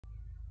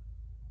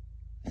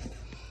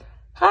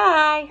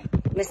Hi,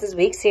 Mrs.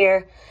 Weeks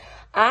here.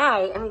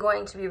 I am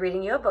going to be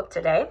reading you a book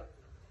today.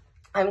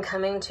 I'm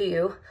coming to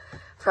you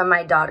from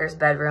my daughter's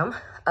bedroom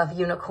of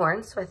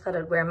unicorns, so I thought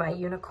I'd wear my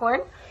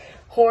unicorn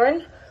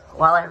horn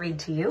while I read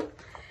to you.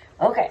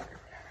 Okay,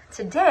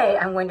 today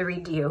I'm going to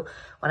read to you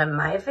one of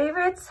my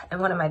favorites and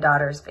one of my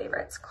daughter's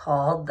favorites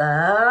called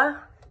the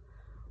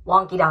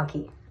Wonky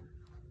Donkey.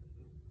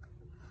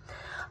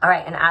 All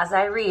right, and as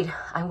I read,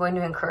 I'm going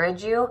to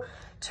encourage you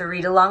to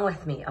read along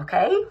with me,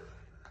 okay?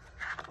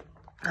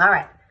 All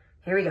right,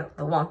 here we go,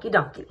 the Wonky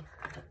Donkey.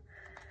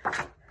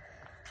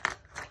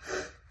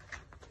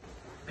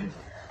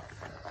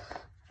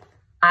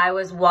 I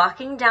was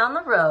walking down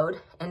the road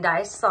and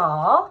I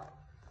saw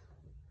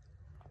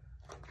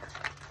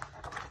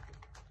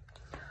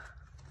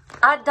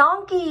a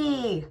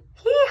donkey.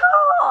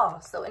 Hee-haw!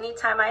 So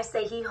anytime I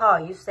say hee-haw,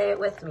 you say it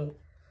with me.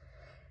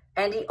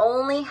 And he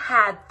only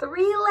had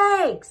 3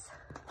 legs.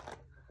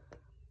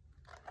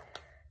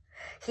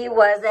 He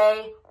was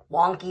a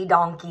wonky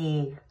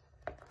donkey.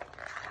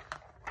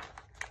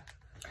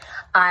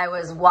 I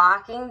was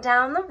walking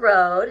down the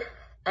road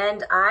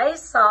and I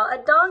saw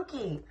a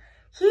donkey.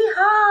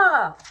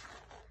 Hee-haw!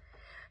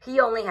 He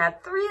only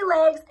had 3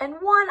 legs and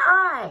 1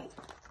 eye.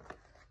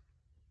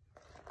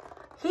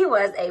 He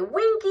was a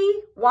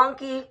winky,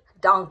 wonky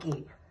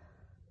donkey.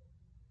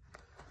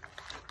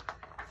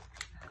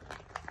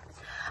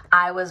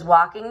 I was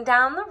walking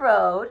down the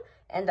road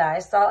and I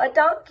saw a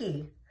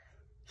donkey.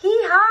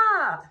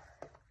 Hee-haw!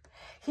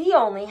 He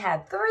only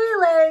had 3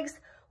 legs,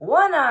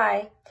 1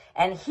 eye,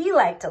 and he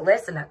liked to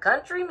listen to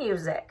country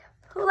music.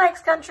 Who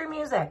likes country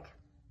music?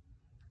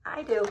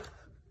 I do.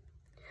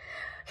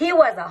 He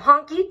was a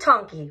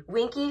honky-tonky,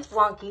 winky,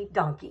 wonky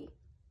donkey.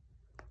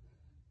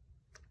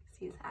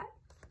 See that?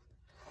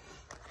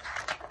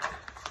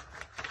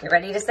 Get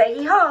ready to say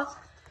hee-haw.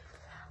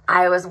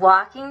 I was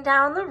walking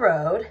down the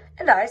road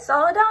and I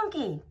saw a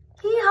donkey.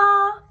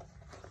 Hee-haw.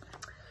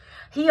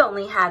 He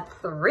only had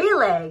 3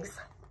 legs,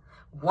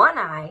 1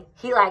 eye.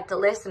 He liked to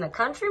listen to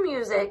country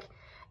music,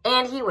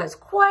 and he was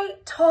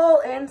quite tall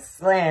and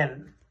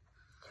slim.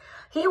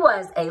 He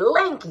was a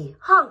lanky,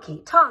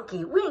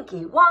 honky-tonky,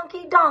 winky,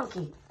 wonky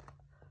donkey.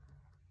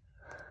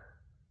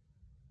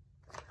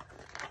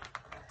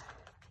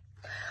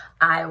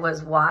 I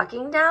was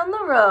walking down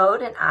the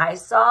road and I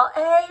saw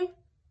a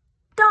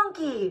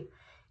donkey.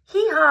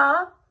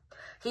 Hee-haw.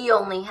 He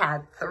only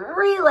had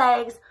 3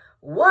 legs,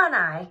 1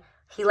 eye.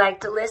 He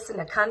liked to listen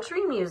to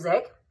country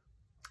music.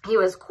 He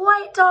was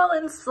quite tall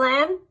and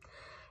slim,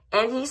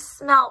 and he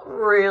smelled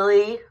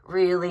really,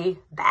 really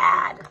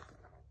bad.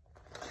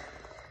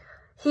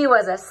 He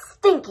was a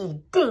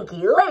stinky,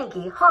 dinky,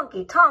 lanky,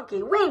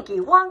 honky-tonky, winky,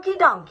 wonky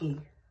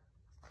donkey.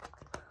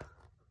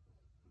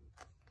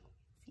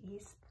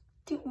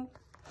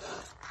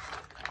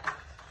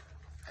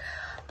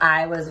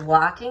 I was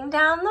walking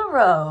down the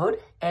road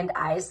and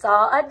I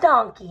saw a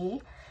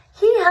donkey.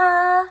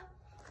 Hee-haw!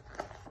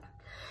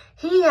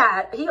 He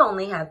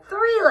only had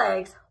 3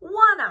 legs,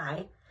 1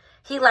 eye.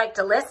 He liked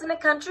to listen to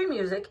country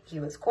music. He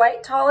was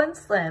quite tall and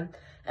slim,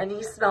 and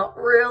he smelled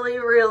really,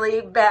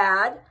 really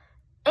bad.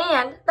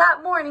 And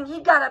that morning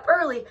he got up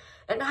early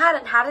and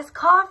hadn't had his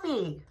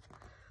coffee.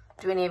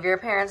 Do any of your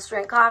parents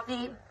drink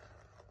coffee?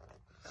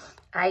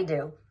 I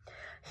do.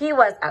 He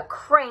was a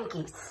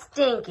cranky,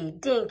 stinky,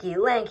 dinky,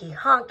 lanky,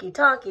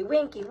 honky-tonky,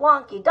 winky,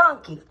 wonky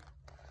donkey.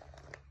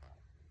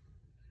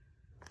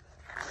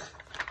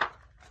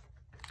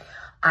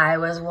 I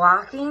was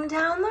walking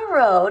down the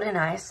road and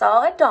I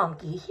saw a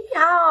donkey.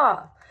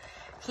 Hee-haw!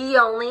 He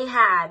only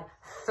had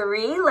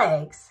 3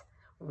 legs,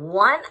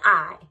 1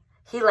 eye.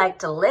 He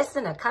liked to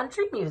listen to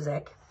country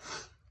music.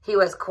 He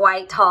was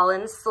quite tall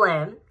and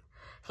slim.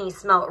 He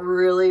smelled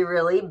really,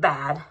 really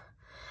bad.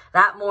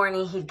 That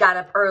morning, he got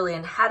up early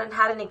and hadn't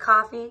had any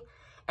coffee,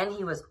 and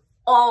he was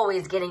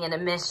always getting into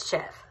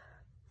mischief.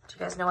 Do you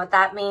guys know what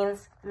that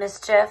means?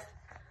 Mischief?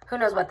 Who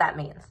knows what that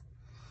means?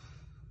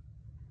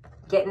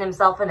 Getting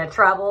himself into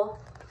trouble?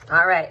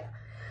 All right.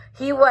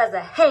 He was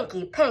a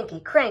hanky, panky,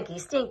 cranky,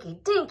 stinky,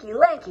 dinky,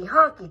 lanky,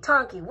 honky,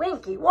 tonky,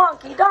 winky,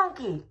 wonky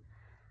donkey.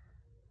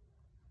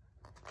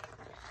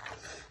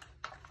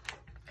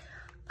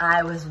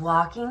 I was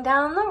walking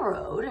down the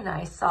road and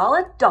I saw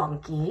a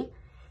donkey.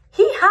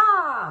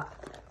 Hee-haw!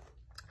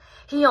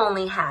 He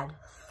only had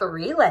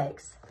 3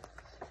 legs,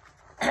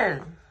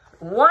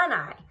 1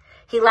 eye.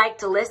 He liked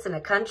to listen to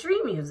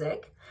country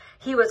music.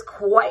 He was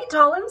quite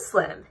tall and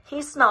slim.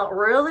 He smelled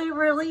really,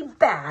 really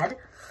bad.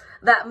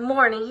 That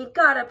morning, he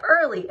got up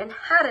early and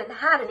hadn't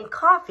had any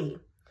coffee.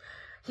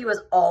 He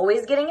was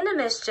always getting into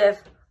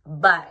mischief,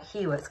 but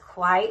he was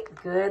quite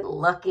good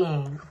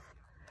looking.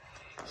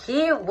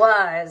 He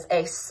was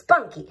a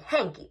spunky,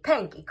 hanky,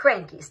 panky,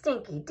 cranky,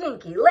 stinky,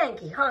 dinky,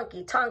 lanky,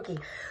 honky, tonky,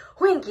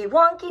 winky,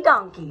 wonky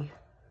donkey.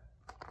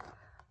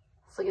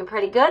 It's looking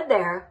pretty good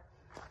there.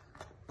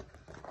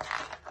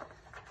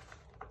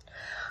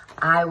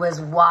 I was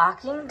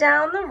walking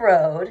down the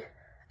road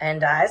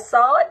and I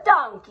saw a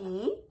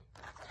donkey.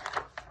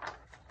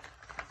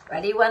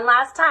 Ready? One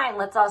last time.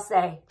 Let's all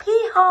say,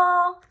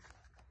 hee-haw.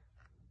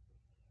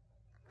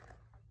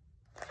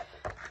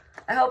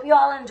 I hope you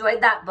all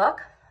enjoyed that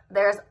book.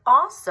 There's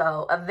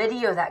also a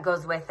video that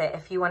goes with it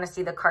if you want to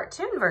see the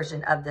cartoon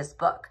version of this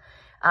book.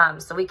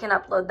 So we can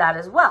upload that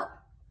as well.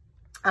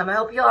 I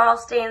hope you are all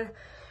staying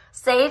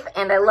safe,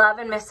 and I love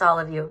and miss all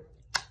of you.